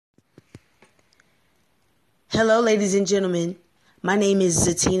Hello, ladies and gentlemen. My name is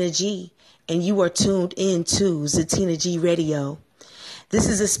Zatina G, and you are tuned in to Zatina G Radio. This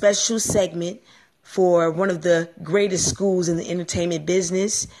is a special segment for one of the greatest schools in the entertainment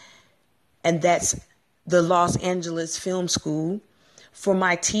business, and that's the Los Angeles Film School, for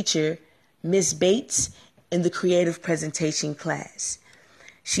my teacher, Miss Bates, in the creative presentation class.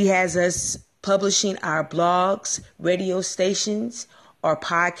 She has us publishing our blogs, radio stations, or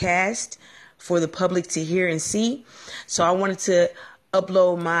podcast for the public to hear and see. So I wanted to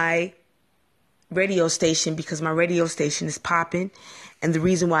upload my radio station because my radio station is popping. And the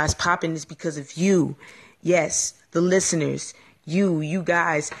reason why it's popping is because of you. Yes, the listeners. You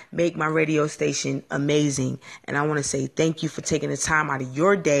guys make my radio station amazing. And I want to say thank you for taking the time out of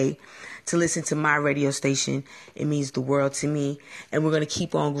your day to listen to my radio station. It means the world to me. And we're going to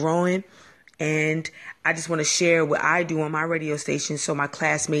keep on growing. And I just want to share what I do on my radio station so my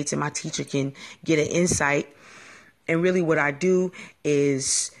classmates and my teacher can get an insight. And really what I do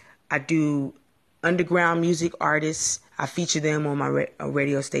is I do underground music artists. I feature them on my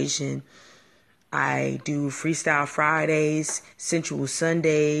radio station. I do Freestyle Fridays, Sensual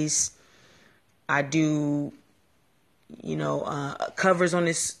Sundays. I do, covers on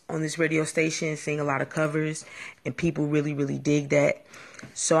this radio station, sing a lot of covers, and people really, really dig that.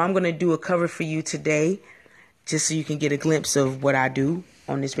 So I'm going to do a cover for you today, just so you can get a glimpse of what I do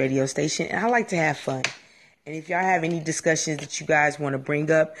on this radio station. And I like to have fun. And if y'all have any discussions that you guys want to bring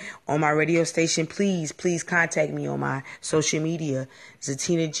up on my radio station, please contact me on my social media,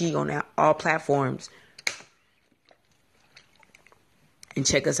 Zatina G, on all platforms. And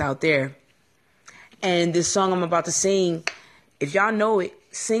check us out there. And this song I'm about to sing, if y'all know it,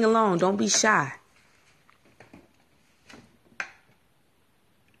 sing along. Don't be shy.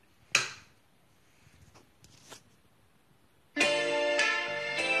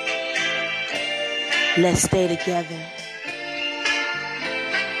 Let's stay together.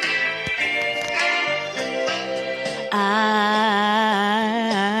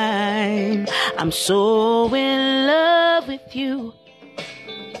 I'm so in love with you.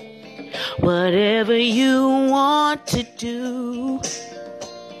 Whatever you want to do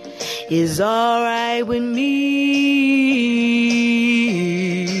is alright with me.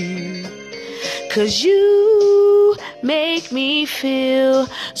 'Cause you make me feel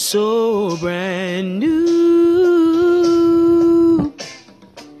so brand new.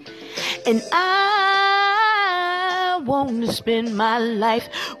 And I want to spend my life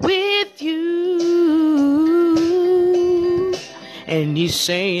with you. And you're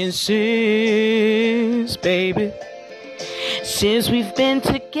saying since, baby, since we've been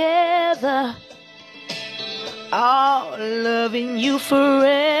together, all loving you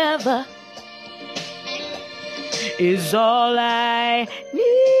forever is all I need.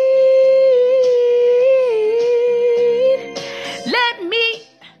 Let me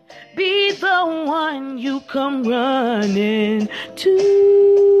be the one you come running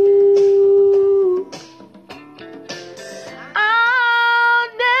to. I'll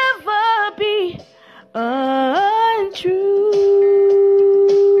never be untrue.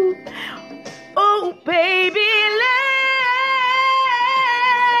 Oh, baby,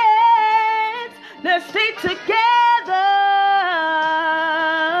 let's stay together.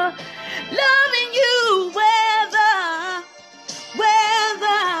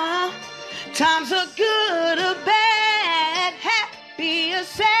 Times are good or bad, happy or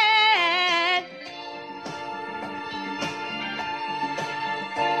sad.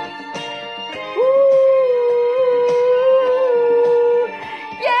 Ooh,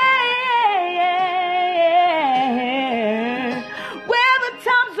 yeah. Whether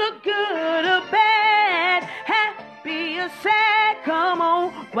times are good or bad, happy or sad. Come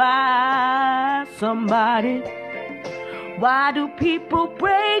on, why do people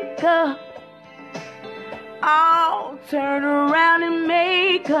break up? I'll turn around and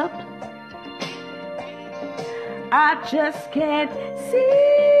make up. I just can't see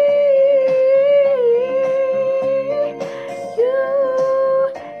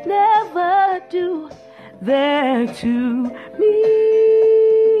you never do that to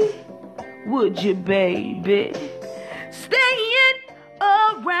me. Would you, baby? Staying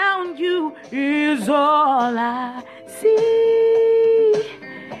around you is all I see.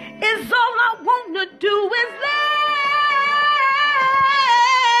 Is all I wanna do is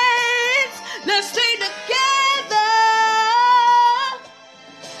let's stay together,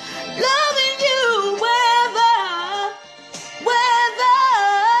 loving you whether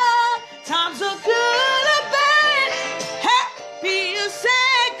times are good or bad, happy or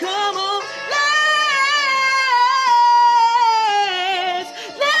sad. Come on,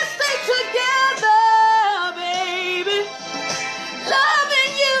 let's stay together, baby.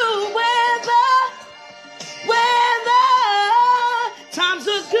 times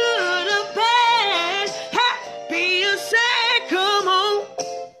are good.